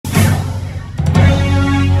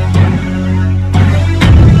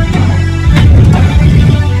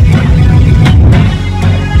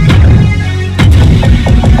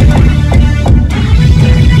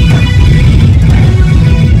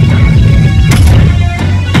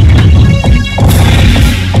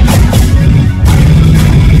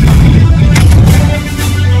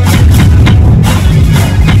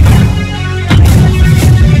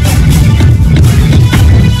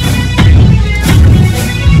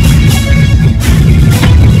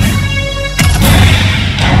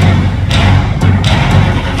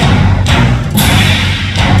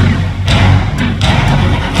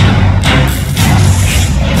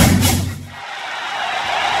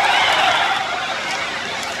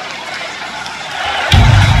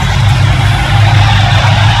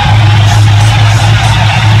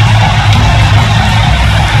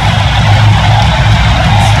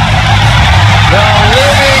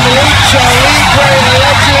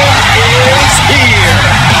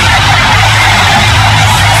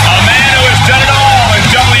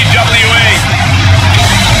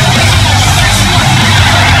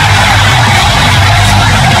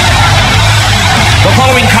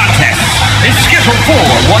for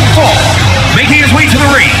 4-1-4. Making his way to the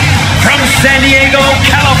ring from San Diego,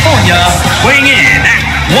 California, weighing in at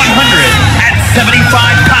 175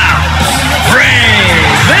 pounds, Rey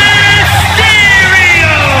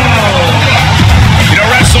Mysterio! You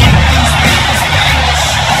know, wrestling,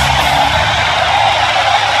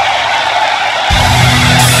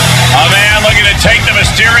 a man looking to take the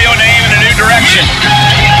Mysterio name in a new direction.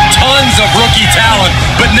 Tons of rookie talent,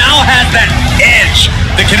 but now has that edge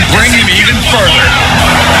that can bring him even further.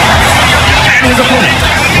 And his opponent,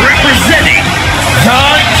 representing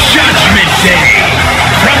the Judgment Day,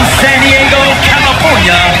 from San Diego,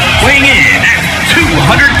 California, weighing in at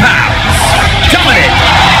 200 pounds, Dominik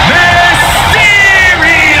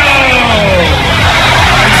Mysterio!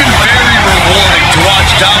 It's been very rewarding to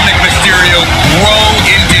watch Dominik Mysterio grow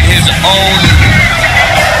into his own.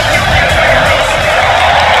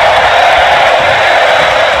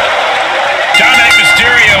 Dominik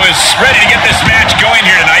Mysterio is ready to get this match going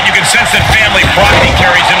here tonight. You can sense that family pride he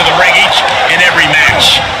carries into the ring each and every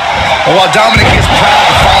match. Well, while Dominik is proud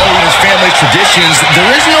of following his family's traditions,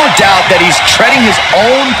 there is no doubt that he's treading his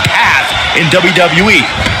own path in WWE.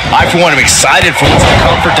 I, for one, am excited for what's to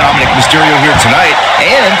come for Dominik Mysterio here tonight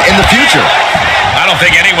and in the future. I don't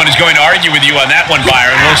think anyone is going to argue with you on that one,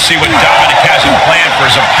 Byron. We'll see what Dominik has in plan for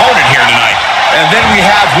his opponent here tonight. And then we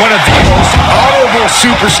have one of the most honorable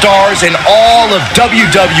superstars in all of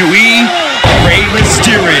WWE, Rey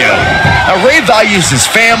Mysterio. Now, Rey values his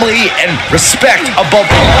family and respect above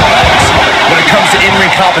all else. When it comes to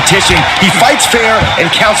in-ring competition, he fights fair and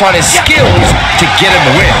counts on his skills to get him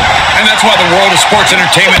the win. And that's why the world of sports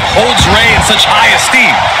entertainment holds Rey in such high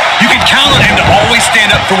esteem. You can count on him to always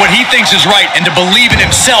stand up for what he thinks is right and to believe in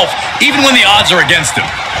himself, even when the odds are against him.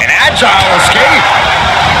 An agile escape.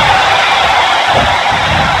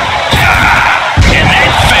 And they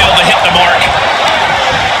failed to hit the mark.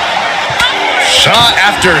 Shot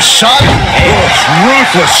after shot.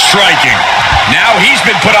 Ruthless striking. Now he's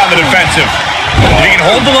been put on the defensive. If he can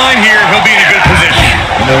hold the line here, he'll be in a good position.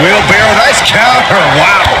 And the wheelbarrow, nice counter.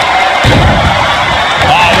 Wow.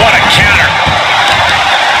 Oh, what a counter.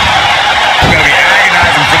 Going to be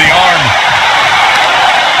agonizing for the arm.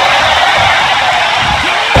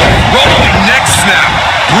 Rolling neck snap.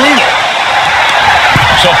 Brutal.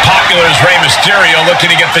 So popular is Rey Mysterio, looking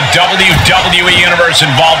to get the WWE Universe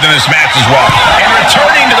involved in this match as well. And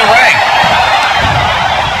returning to the ring.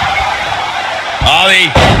 Oh,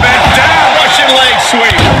 the bent down Russian leg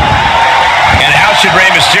sweep. And how should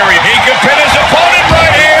Rey Mysterio? He could pin his opponent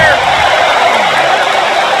right here.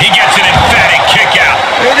 He gets an emphatic kick out.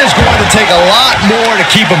 It is going to take a lot more to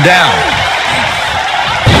keep him down.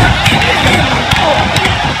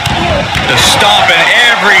 To stomp in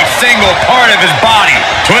every single part of his body.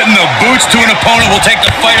 Putting the boots to an opponent will take the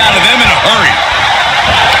fight out of them in a hurry.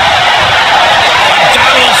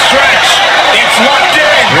 Abdominal stretch. It's locked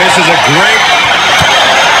in. This is a great...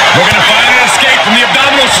 We're going to find an escape from the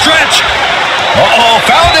abdominal stretch. Uh-oh,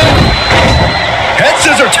 found it. Head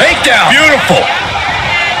scissor takedown. Beautiful.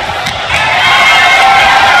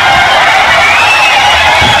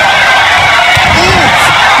 Oof,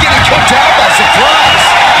 getting kicked out by surprise.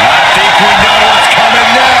 I think we know what's coming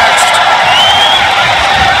next.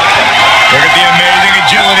 Look at the amazing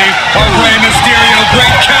agility of Rey Mysterio.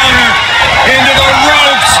 Great counter into the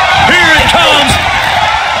ropes. Here it comes.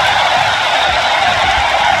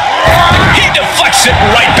 He deflects it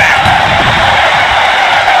right back.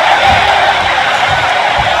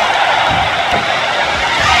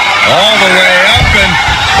 All the way up, and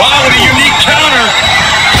wow, what a unique counter.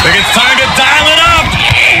 I think it's time to dial it up.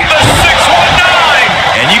 The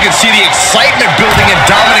 619. And you can see the excitement building in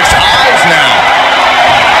Dominik's eyes now.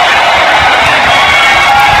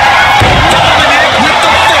 Dominik with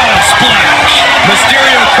the frog splash.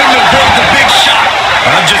 Mysterio couldn't have built the big shot.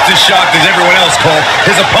 I'm just as shocked as everyone else, Cole,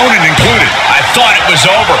 his opponent included. I thought it was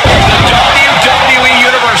over. The WWE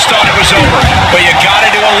Universe thought it was over, but you got to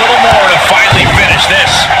do a little more to finally finish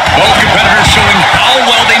this. Both competitors showing how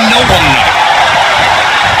well they know one another.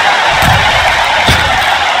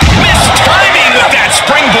 Missed timing with that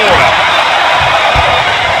springboard.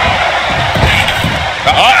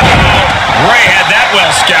 Rey had that well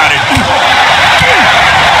scouted.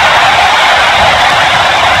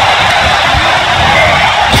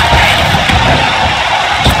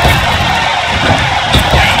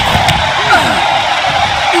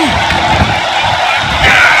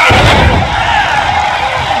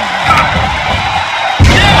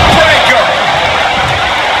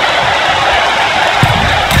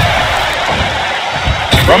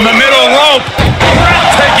 From the middle rope,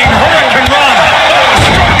 breathtaking hurricane run. Oh,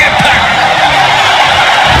 strong impact.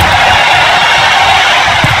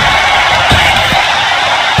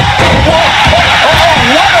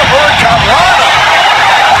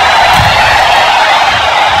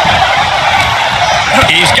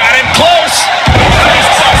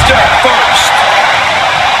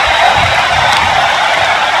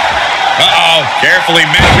 Carefully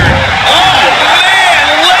measured. Oh, man!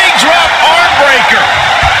 Leg drop arm breaker.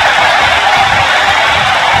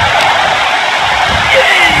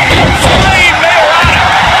 Flying Mayorana.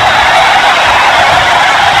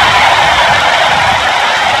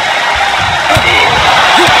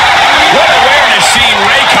 What awareness seeing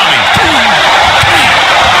Rey coming.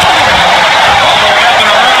 All the way up and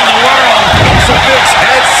around the world. Some big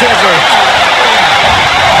head scissors.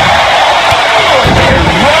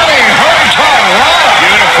 Running hurricane rana.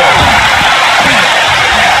 Beautiful.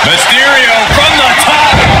 Mysterio from the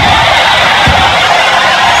top.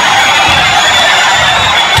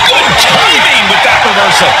 Good timing with that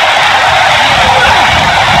reversal.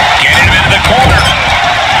 Getting him into the corner.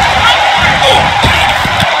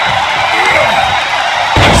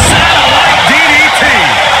 Satellite DDT.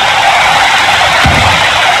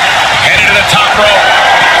 Headed to the top rope.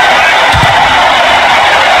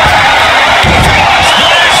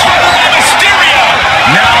 Splash from Rey Mysterio.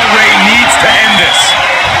 Now Rey needs to end this.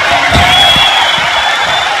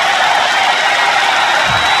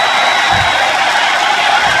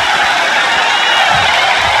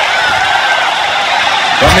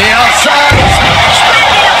 From the outside.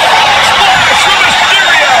 Springboard frog splash from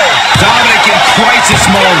Mysterio. Dominik in crisis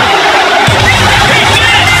mode. He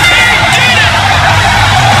did it! He did it!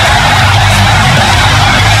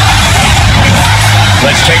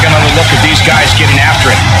 Let's take another look at these guys getting after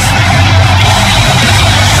it.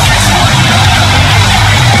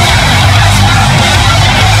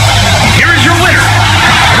 Here is your winner,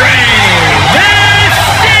 Rey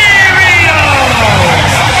Mysterio!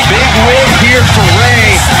 Big win here for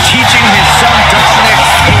Rey, teaching his son Dominik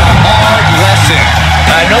a hard lesson.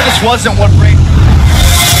 I know this wasn't what Rey